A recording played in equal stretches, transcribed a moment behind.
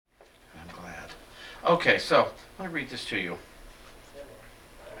Okay, so let me read this to you.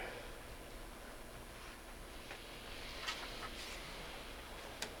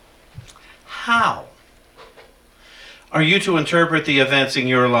 How are you to interpret the events in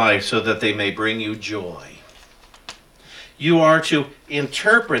your life so that they may bring you joy? You are to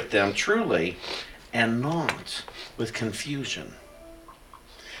interpret them truly and not with confusion.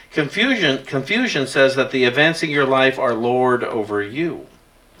 Confusion says that the events in your life are lord over you.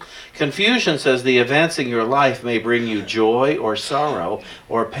 Confusion says the events in your life may bring you joy or sorrow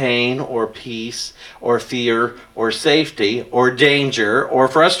or pain or peace or fear or safety or danger or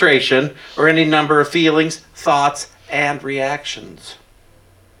frustration or any number of feelings, thoughts, and reactions.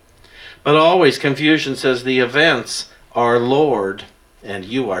 But always confusion says the events are Lord and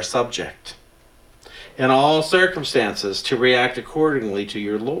you are subject. In all circumstances, to react accordingly to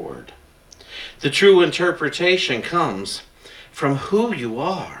your Lord. The true interpretation comes from who you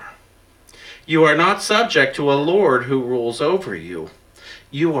are. You are not subject to a Lord who rules over you.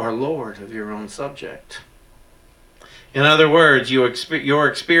 You are Lord of your own subject. In other words, your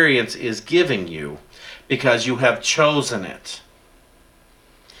experience is giving you because you have chosen it.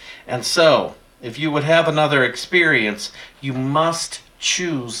 And so, if you would have another experience, you must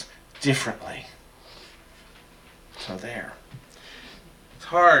choose differently. So there. It's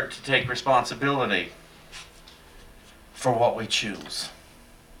hard to take responsibility for what we choose.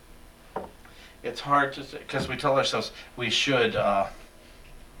 It's hard to, because we tell ourselves we should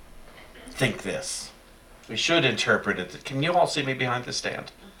think this. We should interpret it. Can you all see me behind the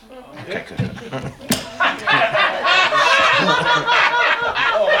stand? Okay, good.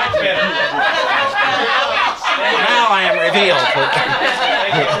 Oh, that's better. Now I am revealed.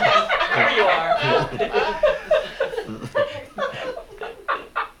 There you are.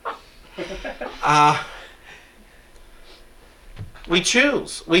 We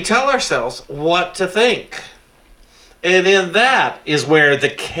choose. We tell ourselves what to think. And in that is where the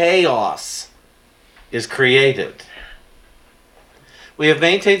chaos is created. We have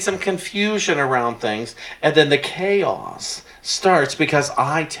maintained some confusion around things, and then the chaos starts because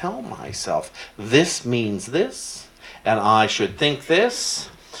I tell myself this means this, and I should think this,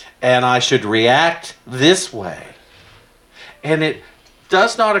 and I should react this way. And it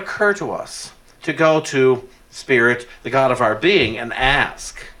does not occur to us to go to Spirit, the God of our being, and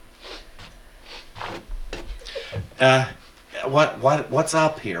ask, what's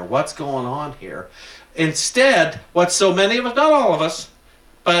up here? What's going on here? Instead, what so many of us, not all of us,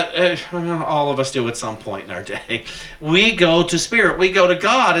 but all of us do at some point in our day, we go to Spirit, we go to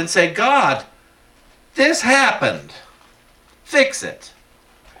God and say, God, this happened. Fix it.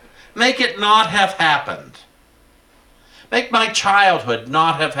 Make it not have happened. Make my childhood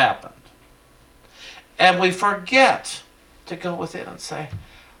not have happened. And we forget to go within and say,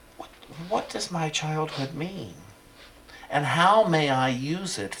 what does my childhood mean? And how may I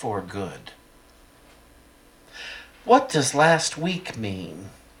use it for good? What does last week mean?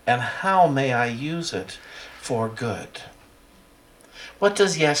 And how may I use it for good? What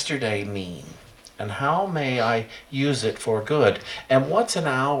does yesterday mean? And how may I use it for good? And what's an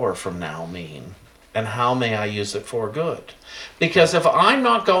hour from now mean? And how may I use it for good? Because if I'm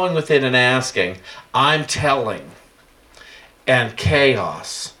not going within and asking, I'm telling. And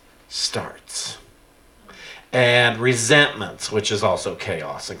chaos starts. And resentments, which is also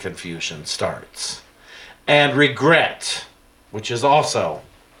chaos and confusion, starts. And regret, which is also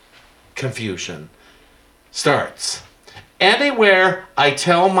confusion, starts. Anywhere I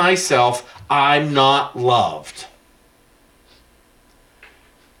tell myself I'm not loved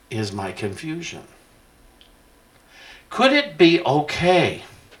is my confusion. Could it be okay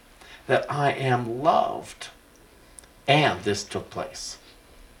that I am loved and this took place?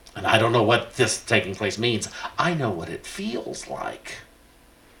 And I don't know what this taking place means. I know what it feels like.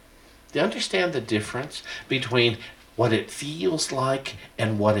 Do you understand the difference between what it feels like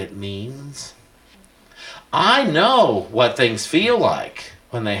and what it means? I know what things feel like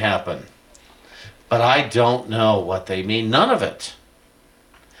when they happen, but I don't know what they mean. None of it.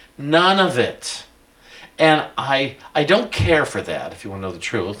 None of it. And I don't care for that, if you want to know the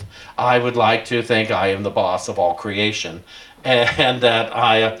truth. I would like to think I am the boss of all creation. And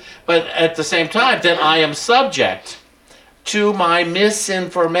that but at the same time, then I am subject to my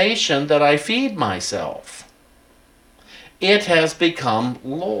misinformation that I feed myself. It has become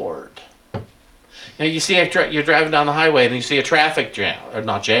Lord. You see, you're driving down the highway and you see a traffic jam, or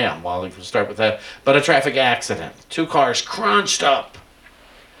not jam, well, you can start with that, but a traffic accident. Two cars crunched up.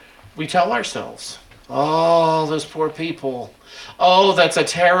 We tell ourselves, oh, those poor people. Oh, that's a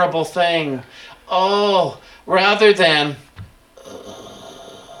terrible thing. Oh, rather than,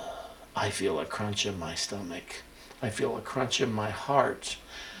 I feel a crunch in my stomach. I feel a crunch in my heart.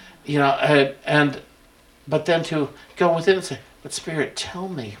 But then to go within and say, but Spirit, tell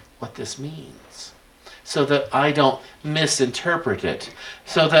me what this means, so that I don't misinterpret it,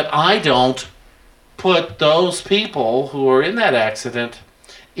 so that I don't put those people who are in that accident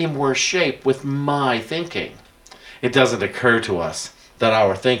in worse shape with my thinking. It doesn't occur to us that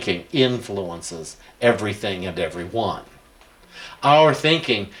our thinking influences everything and everyone. Our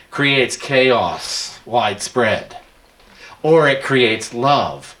thinking creates chaos widespread, or it creates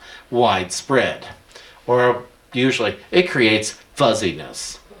love widespread, or usually it creates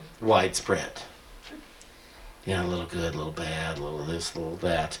fuzziness widespread. A little good, a little bad, a little this, a little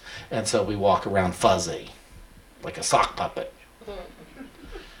that. And so we walk around fuzzy, like a sock puppet,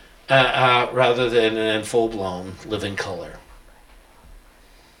 rather than in full-blown living color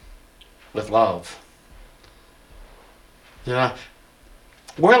with love.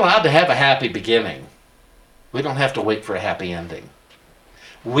 We're allowed to have a happy beginning. We don't have to wait for a happy ending.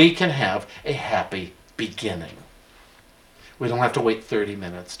 We can have a happy beginning. We don't have to wait 30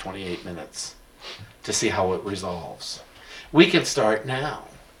 minutes, 28 minutes to see how it resolves. We can start now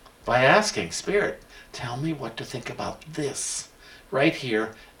by asking, Spirit, tell me what to think about this right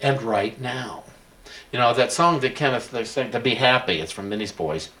here and right now. That song that Kenneth sang, to Be Happy, it's from Minnie's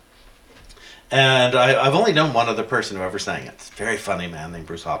Boys. And I've only known one other person who ever sang it. It's a very funny man named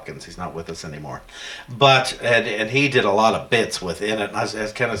Bruce Hopkins. He's not with us anymore. And he did a lot of bits within it. And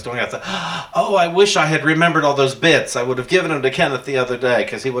as Kenneth's doing it, I thought, oh, I wish I had remembered all those bits. I would have given them to Kenneth the other day,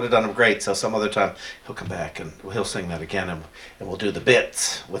 because he would have done them great. So some other time he'll come back and he'll sing that again, and we'll do the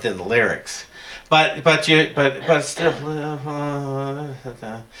bits within the lyrics. But still,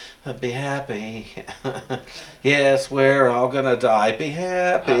 be happy. Yes, we're all gonna die. Be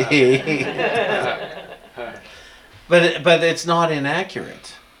happy. But it's not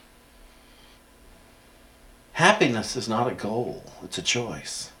inaccurate. Happiness is not a goal; it's a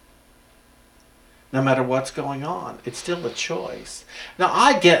choice. No matter what's going on, it's still a choice.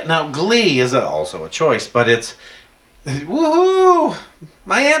 Now glee is also a choice, but it's woohoo!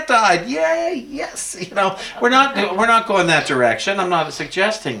 My aunt died. Yay! Yes. We're not going that direction. I'm not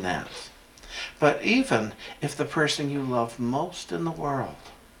suggesting that. But even if the person you love most in the world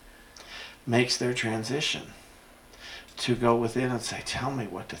makes their transition, to go within and say, tell me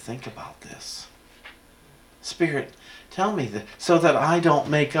what to think about this. Spirit, tell me that, so that I don't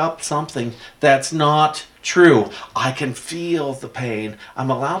make up something that's not true. I can feel the pain.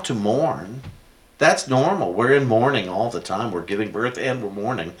 I'm allowed to mourn. That's normal. We're in mourning all the time. We're giving birth and we're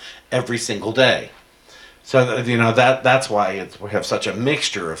mourning every single day. So, that's why we have such a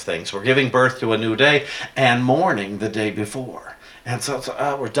mixture of things. We're giving birth to a new day and mourning the day before. And so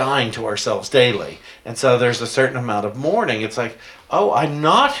we're dying to ourselves daily. And so there's a certain amount of mourning. It's like, oh, I'm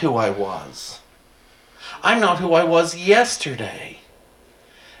not who I was. I'm not who I was yesterday.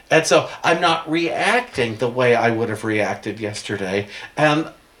 And so I'm not reacting the way I would have reacted yesterday.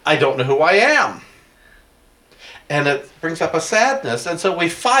 And I don't know who I am. And it brings up a sadness. And so we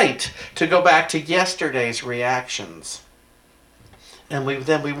fight to go back to yesterday's reactions. And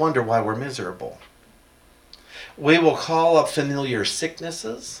then we wonder why we're miserable. We will call up familiar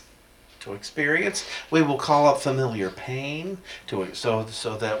sicknesses to experience. We will call up familiar pain so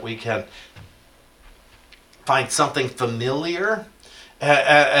that we can find something familiar.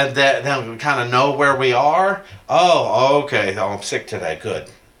 And then we kind of know where we are. Oh, okay. Oh, I'm sick today. Good.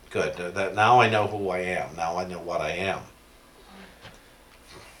 Now I know who I am. Now I know what I am.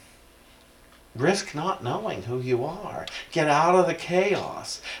 Risk not knowing who you are. Get out of the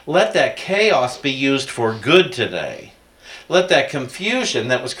chaos. Let that chaos be used for good today. Let that confusion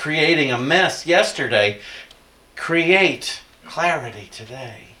that was creating a mess yesterday create clarity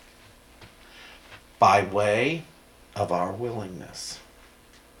today by way of our willingness.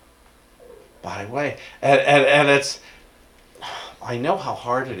 By way. And it's, I know how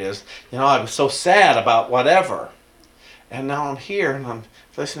hard it is. I was so sad about whatever. And now I'm here and I'm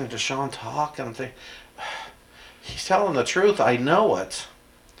listening to Sean talk and I'm thinking, he's telling the truth. I know it.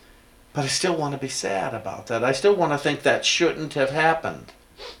 But I still want to be sad about that. I still want to think that shouldn't have happened.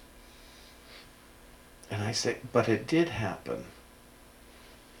 And I say, but it did happen.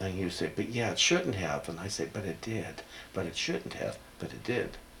 And you say, but yeah, it shouldn't have. And I say, but it did. But it shouldn't have. But it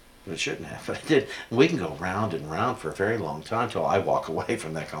did. But it shouldn't have. But it did. And we can go round and round for a very long time until I walk away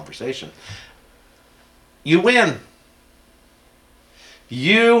from that conversation. You win.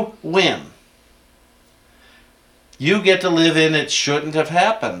 You win. You get to live in it shouldn't have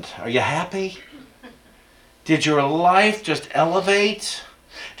happened. Are you happy? Did your life just elevate?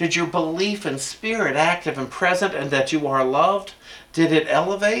 Did your belief in spirit active and present and that you are loved, did it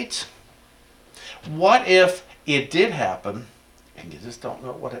elevate? What if it did happen and you just don't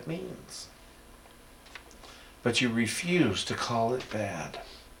know what it means? But you refuse to call it bad.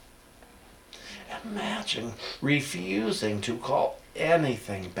 Imagine refusing to call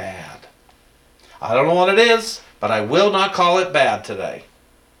anything bad. I don't know what it is, but I will not call it bad today.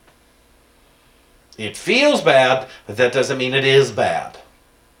 It feels bad, but that doesn't mean it is bad.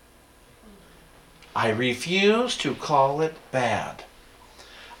 I refuse to call it bad.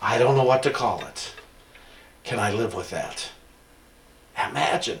 I don't know what to call it. Can I live with that?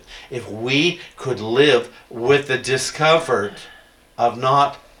 Imagine if we could live with the discomfort of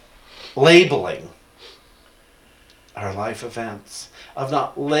not labeling our life events, of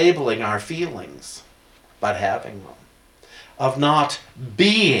not labeling our feelings, but having them, of not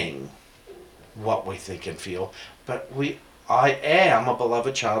being what we think and feel, but I am a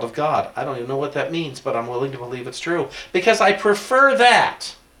beloved child of God. I don't even know what that means, but I'm willing to believe it's true, because I prefer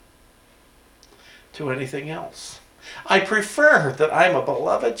that to anything else. I prefer that I'm a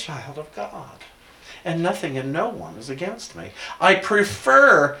beloved child of God, and nothing and no one is against me. I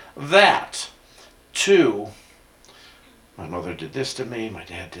prefer that to my mother did this to me, my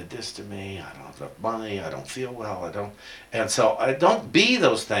dad did this to me, I don't have enough money, I don't feel well, and so I don't be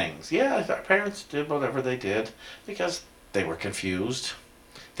those things. Yeah, our parents did whatever they did because they were confused.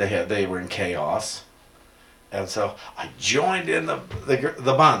 They were in chaos. And so I joined in the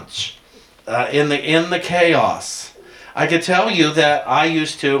bunch, in the chaos. I could tell you that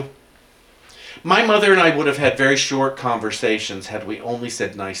my mother and I would have had very short conversations had we only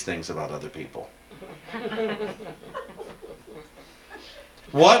said nice things about other people.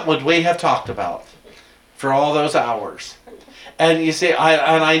 What would we have talked about for all those hours? And you see,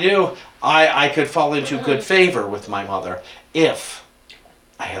 I knew I could fall into good favor with my mother if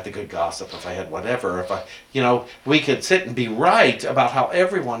I had the good gossip, if I had whatever, we could sit and be right about how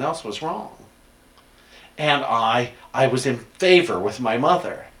everyone else was wrong. And I was in favor with my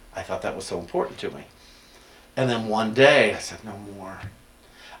mother. I thought that was so important to me. And then one day I said, no more.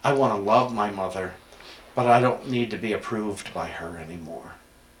 I want to love my mother, but I don't need to be approved by her anymore.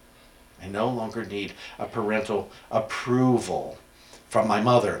 I no longer need a parental approval from my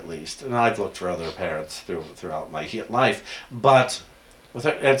mother, at least. And I've looked for other parents throughout my life, but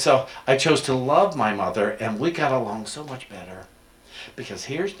and so I chose to love my mother, and we got along so much better. Because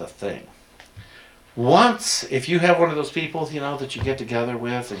here's the thing. Once, if you have one of those people, that you get together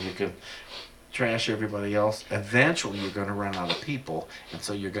with and you can trash everybody else, eventually you're going to run out of people, and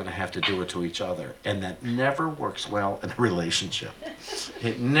so you're going to have to do it to each other. And that never works well in a relationship.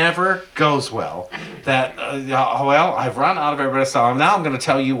 It never goes well. Well, I've run out of everybody, so now I'm going to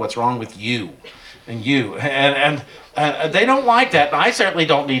tell you what's wrong with you and you. And they don't like that, and I certainly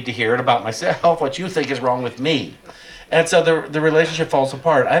don't need to hear it about myself, what you think is wrong with me. And so the relationship falls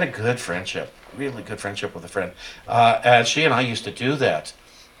apart. I had a good friendship, really good friendship with a friend, and she and I used to do that.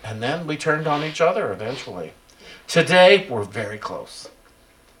 And then we turned on each other eventually. Today, we're very close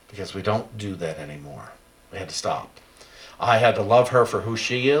because we don't do that anymore. We had to stop. I had to love her for who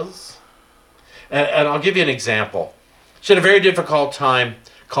she is. And I'll give you an example. She had a very difficult time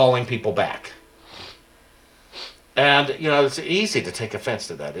calling people back. And, it's easy to take offense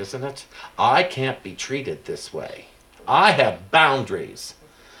to that, isn't it? I can't be treated this way. I have boundaries.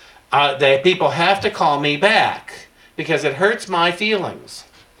 People have to call me back because it hurts my feelings.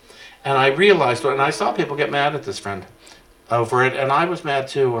 And I realized, and I saw people get mad at this friend over it, and I was mad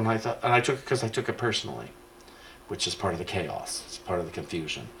too, and I took it personally, which is part of the chaos. It's part of the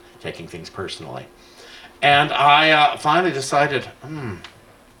confusion, taking things personally. And I finally decided, I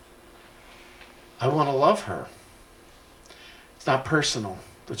want to love her. It's not personal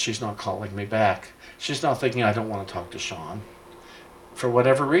that she's not calling me back. She's not thinking I don't want to talk to Sean. For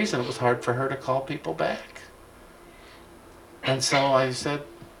whatever reason, it was hard for her to call people back. And so I said,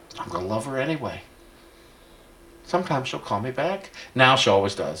 I'm going to love her anyway. Sometimes she'll call me back. Now she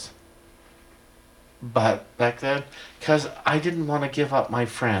always does. But back then, because I didn't want to give up my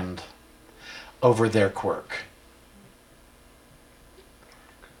friend over their quirk.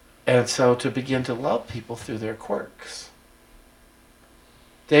 And so to begin to love people through their quirks.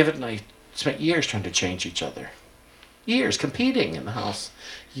 David and I spent years trying to change each other. Years competing in the house.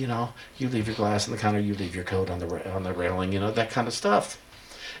 You leave your glass on the counter, you leave your coat on the railing, that kind of stuff.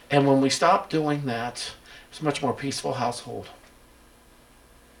 And when we stopped doing that, it was a much more peaceful household.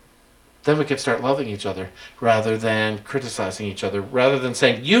 Then we could start loving each other rather than criticizing each other, rather than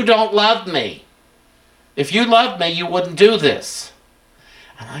saying, you don't love me. If you loved me, you wouldn't do this.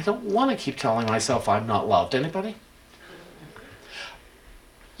 And I don't want to keep telling myself I'm not loved. Anybody?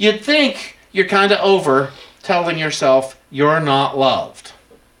 You'd think you're kind of over telling yourself you're not loved.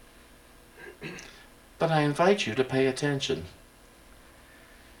 But I invite you to pay attention.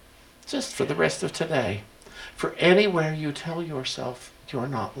 Just for the rest of today. For anywhere you tell yourself you're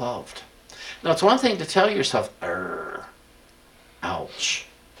not loved. Now, it's one thing to tell yourself, ouch,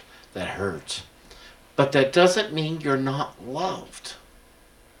 that hurts. But that doesn't mean you're not loved.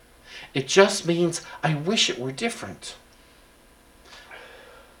 It just means I wish it were different.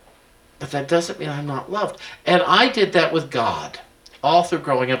 But that doesn't mean I'm not loved. And I did that with God all through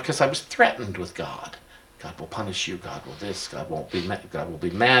growing up because I was threatened with God. God will punish you. God will this. God will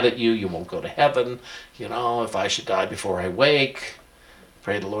be mad at you. You won't go to heaven. You know, if I should die before I wake,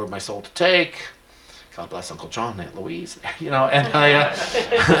 pray the Lord my soul to take. God bless Uncle John and Aunt Louise. You know, and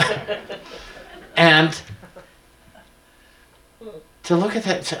and to look at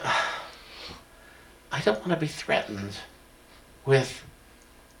that and say, I don't want to be threatened with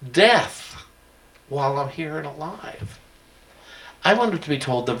death while I'm here and alive. I wanted to be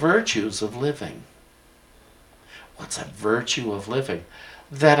told the virtues of living. What's a virtue of living?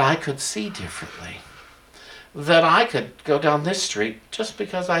 That I could see differently. That I could go down this street just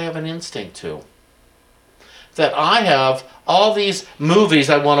because I have an instinct to. That I have all these movies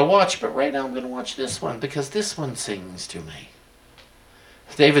I want to watch, but right now I'm going to watch this one because this one sings to me.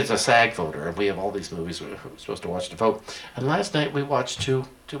 David's a SAG voter, and we have all these movies we're supposed to watch to vote. And last night we watched two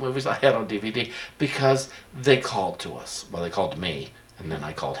movies I had on DVD because they called to us. Well, they called to me, and then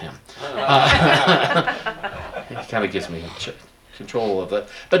I called him. He kind of gives me control of that.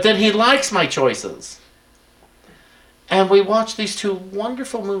 But then he likes my choices. And we watched these two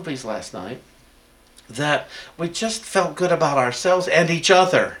wonderful movies last night that we just felt good about ourselves and each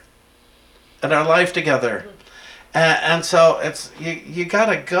other and our life together. And so it's you got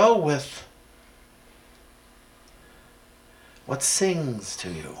to go with what sings to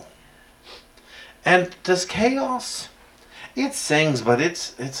you. And does chaos? It sings, but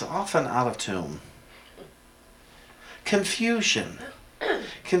it's often out of tune. Confusion.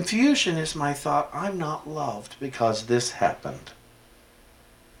 Confusion is my thought, I'm not loved because this happened.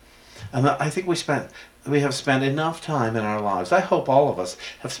 And I think we have spent enough time in our lives, I hope all of us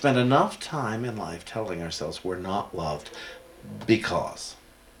have spent enough time in life telling ourselves we're not loved because.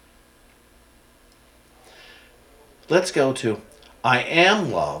 Let's go to, I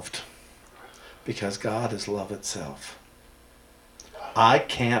am loved because God is love itself. I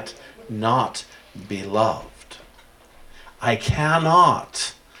can't not be loved. I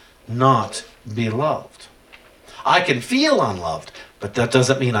cannot not be loved. I can feel unloved, but that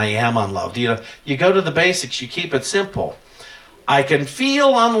doesn't mean I am unloved. You know, you go to the basics, you keep it simple. I can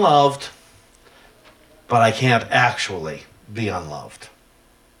feel unloved, but I can't actually be unloved.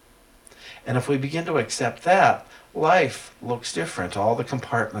 And if we begin to accept that, life looks different, all the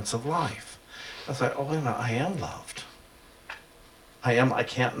compartments of life. I was like, oh, wait a minute, I am loved. I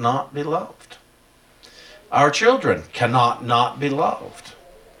can't not be loved. Our children cannot not be loved.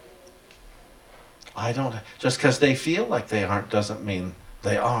 Just because they feel like they aren't doesn't mean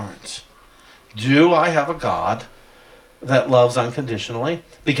they aren't. Do I have a God that loves unconditionally?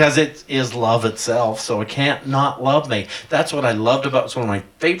 Because it is love itself, so it can't not love me. That's what I loved about, it's one of my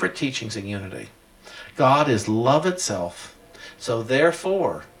favorite teachings in Unity. God is love itself, so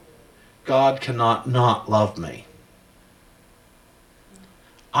therefore, God cannot not love me.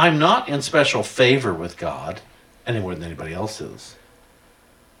 I'm not in special favor with God any more than anybody else is.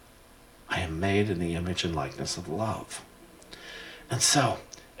 I am made in the image and likeness of love. And so,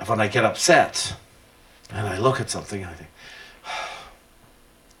 if when I get upset and I look at something, I think,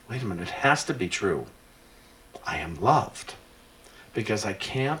 wait a minute, it has to be true. I am loved because I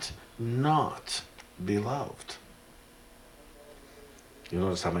can't not be loved. You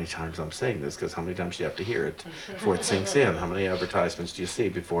notice how many times I'm saying this because how many times you have to hear it before it sinks in. How many advertisements do you see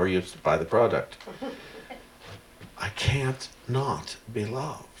before you buy the product? I can't not be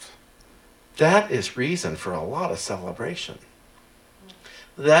loved. That is reason for a lot of celebration.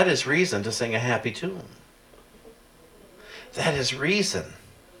 That is reason to sing a happy tune. That is reason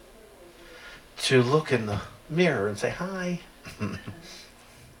to look in the mirror and say, hi.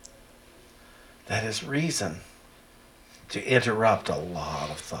 That is reason to interrupt a lot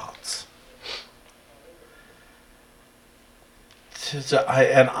of thoughts.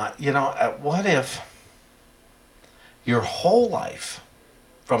 What if your whole life,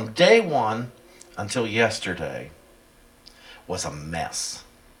 from day one until yesterday, was a mess?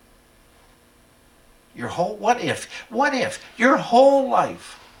 What if your whole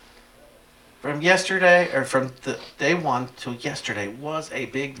life, from yesterday, or from the day one till yesterday, was a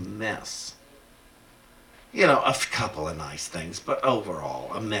big mess? You know, a couple of nice things, but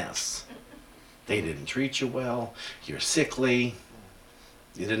overall, a mess. They didn't treat you well, you're sickly,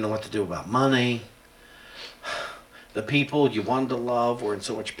 you didn't know what to do about money, The people you wanted to love were in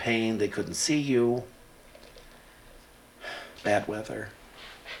so much pain they couldn't see you. Bad weather.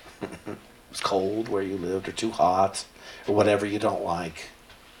 It was cold where you lived, or too hot, or whatever you don't like,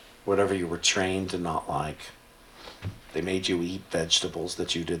 whatever you were trained to not like. They made you eat vegetables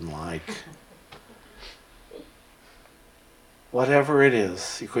that you didn't like. Whatever it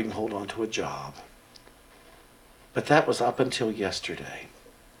is, you couldn't hold on to a job. But that was up until yesterday.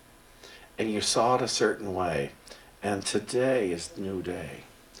 And you saw it a certain way. And today is the new day.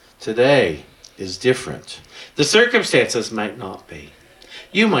 Today is different. The circumstances might not be.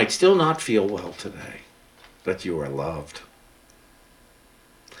 You might still not feel well today, but you are loved.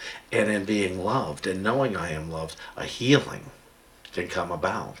 And in being loved and knowing I am loved, a healing can come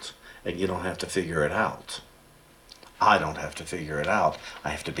about. And you don't have to figure it out. I don't have to figure it out. I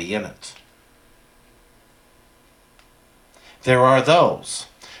have to be in it. There are those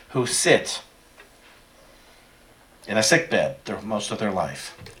who sit in a sick bed most of their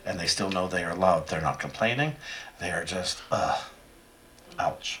life, and they still know they are loved. They're not complaining. They are just,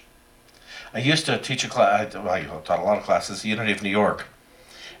 ouch. I used to teach a class, I taught a lot of classes at the Unity of New York.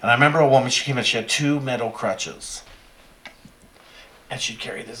 And I remember a woman, she came in, she had 2 metal crutches. And she'd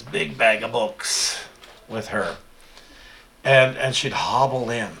carry this big bag of books with her. And she'd hobble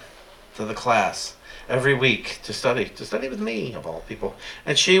in to the class every week to study with me, of all people.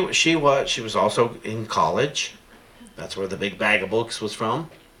 And she was also in college. That's where the big bag of books was from.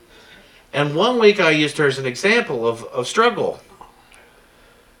 And one week I used her as an example of struggle.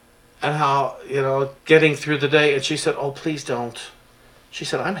 And how, getting through the day. And she said, "Oh, please don't." She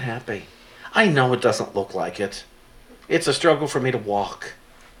said, "I'm happy. I know it doesn't look like it. It's a struggle for me to walk.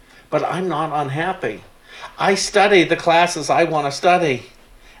 But I'm not unhappy. I study the classes I want to study.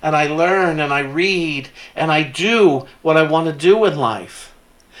 And I learn and I read and I do what I want to do in life.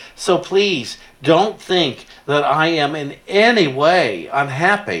 So please don't think that I am in any way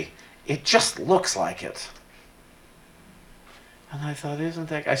unhappy. It just looks like it." And I thought, isn't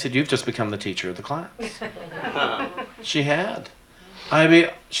that... I said, "You've just become the teacher of the class." She had. I mean,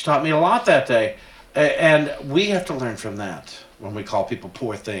 she taught me a lot that day. And we have to learn from that when we call people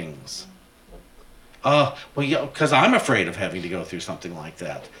poor things. Well, yeah, because I'm afraid of having to go through something like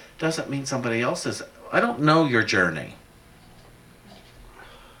that. Doesn't mean somebody else is. I don't know your journey.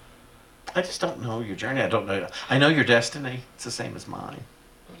 I just don't know your journey. I don't know. I know your destiny. It's the same as mine.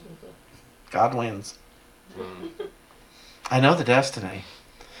 God wins. I know the destiny.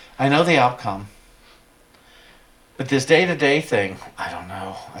 I know the outcome. But this day-to-day thing, I don't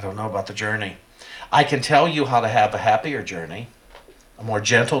know. I don't know about the journey. I can tell you how to have a happier journey, a more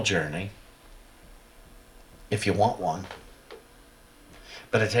gentle journey, if you want one.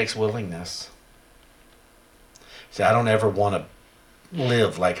 But it takes willingness. See, I don't ever want to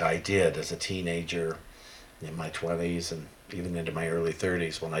live like I did as a teenager in my 20s and even into my early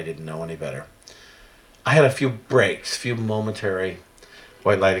 30s when I didn't know any better. I had a few breaks, few momentary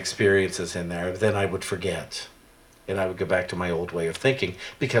white light experiences in there, but then I would forget. And I would go back to my old way of thinking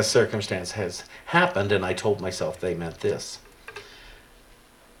because circumstance has happened and I told myself they meant this.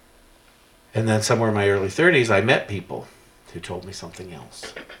 And then somewhere in my early 30s, I met people who told me something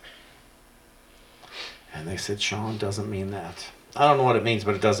else. And they said, "Sean, doesn't mean that." I don't know what it means,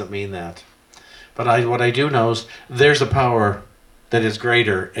 but it doesn't mean that. But what I do know is there's a power that is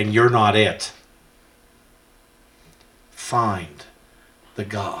greater and you're not it. Find the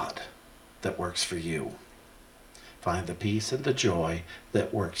God that works for you. Find the peace and the joy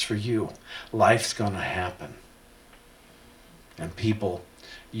that works for you. Life's going to happen. And people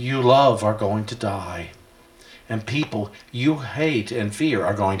you love are going to die. And people you hate and fear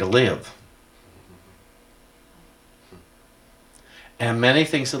are going to live. And many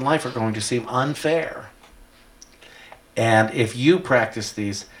things in life are going to seem unfair. And if you practice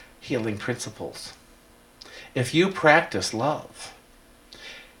these healing principles, if you practice love,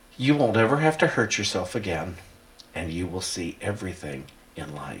 you won't ever have to hurt yourself again. And you will see everything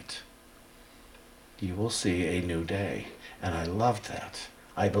in light. You will see a new day. And I loved that.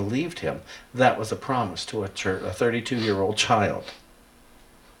 I believed him. That was a promise to a 32-year-old child.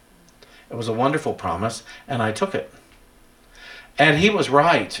 It was a wonderful promise, and I took it. And he was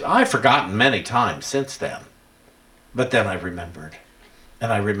right. I've forgotten many times since then. But then I remembered.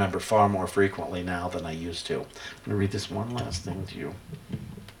 And I remember far more frequently now than I used to. I'm going to read this one last thing to you.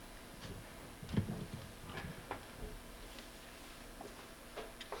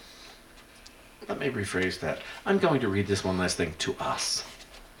 Let me rephrase that. I'm going to read this one last thing to us.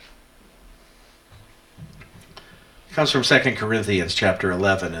 It comes from 2 Corinthians chapter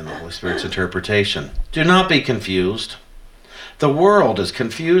 11 in the Holy Spirit's interpretation. "Do not be confused, The world is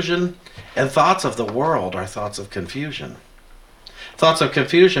confusion, and thoughts of the world are thoughts of confusion. Thoughts of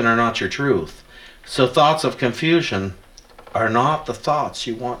confusion are not your truth. So thoughts of confusion are not the thoughts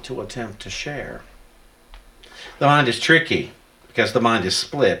you want to attempt to share. The mind is tricky because the mind is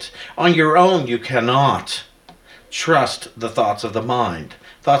split. On your own, you cannot trust the thoughts of the mind.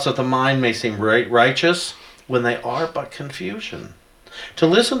 Thoughts of the mind may seem righteous when they are but confusion. To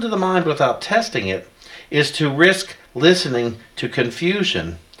listen to the mind without testing it is to risk listening to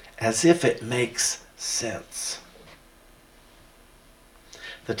confusion as if it makes sense.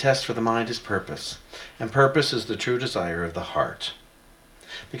 The test for the mind is purpose, and purpose is the true desire of the heart.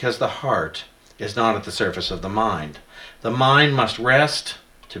 Because the heart is not at the surface of the mind. The mind must rest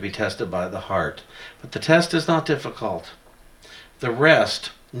to be tested by the heart. But the test is not difficult. The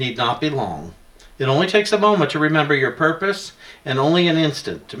rest need not be long. It only takes a moment to remember your purpose and only an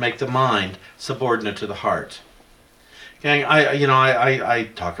instant to make the mind subordinate to the heart. Gang, I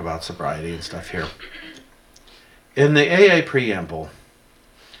talk about sobriety and stuff here. In the AA preamble,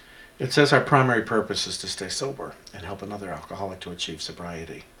 it says our primary purpose is to stay sober and help another alcoholic to achieve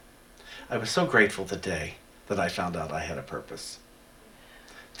sobriety. I was so grateful the day that I found out I had a purpose.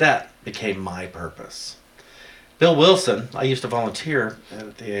 That became my purpose. Bill Wilson, I used to volunteer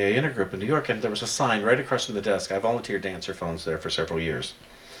at the AA Intergroup in New York, and there was a sign right across from the desk. I volunteered to answer phones there for several years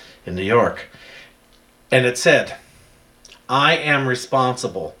in New York. And it said, I am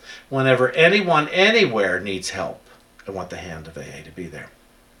responsible. Whenever anyone anywhere needs help, I want the hand of AA to be there.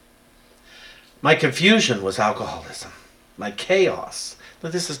 My confusion was alcoholism. My chaos.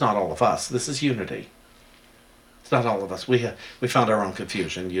 But this is not all of us. This is unity. It's not all of us. We found our own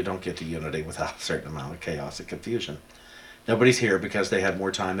confusion. You don't get to unity without a certain amount of chaos and confusion. Nobody's here because they had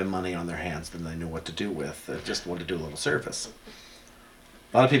more time and money on their hands than they knew what to do with. They just wanted to do a little service.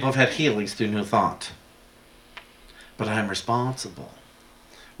 A lot of people have had healings through New Thought. But I'm responsible.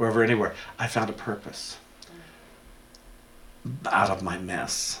 Wherever, anywhere, I found a purpose out of my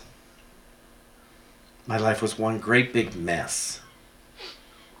mess. My life was one great big mess.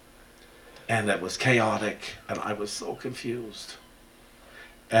 And it was chaotic, and I was so confused.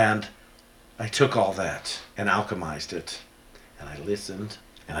 And I took all that and alchemized it, and I listened,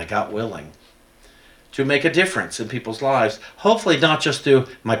 and I got willing to make a difference in people's lives, hopefully not just through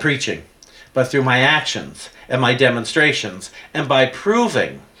my preaching, but through my actions and my demonstrations, and by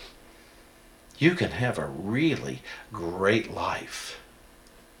proving you can have a really great life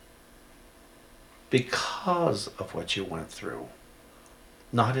because of what you went through.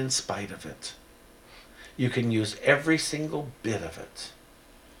 Not in spite of it. You can use every single bit of it.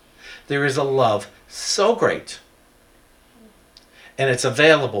 There is a love so great, and it's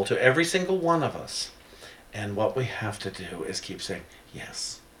available to every single one of us. And what we have to do is keep saying,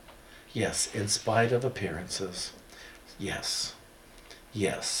 yes, yes, in spite of appearances, yes,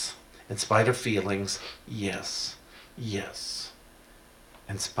 yes, in spite of feelings, yes, yes,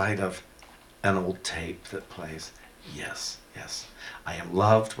 in spite of an old tape that plays, yes, yes. I am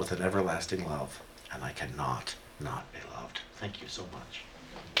loved with an everlasting love, and I cannot not be loved. Thank you so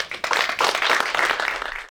much.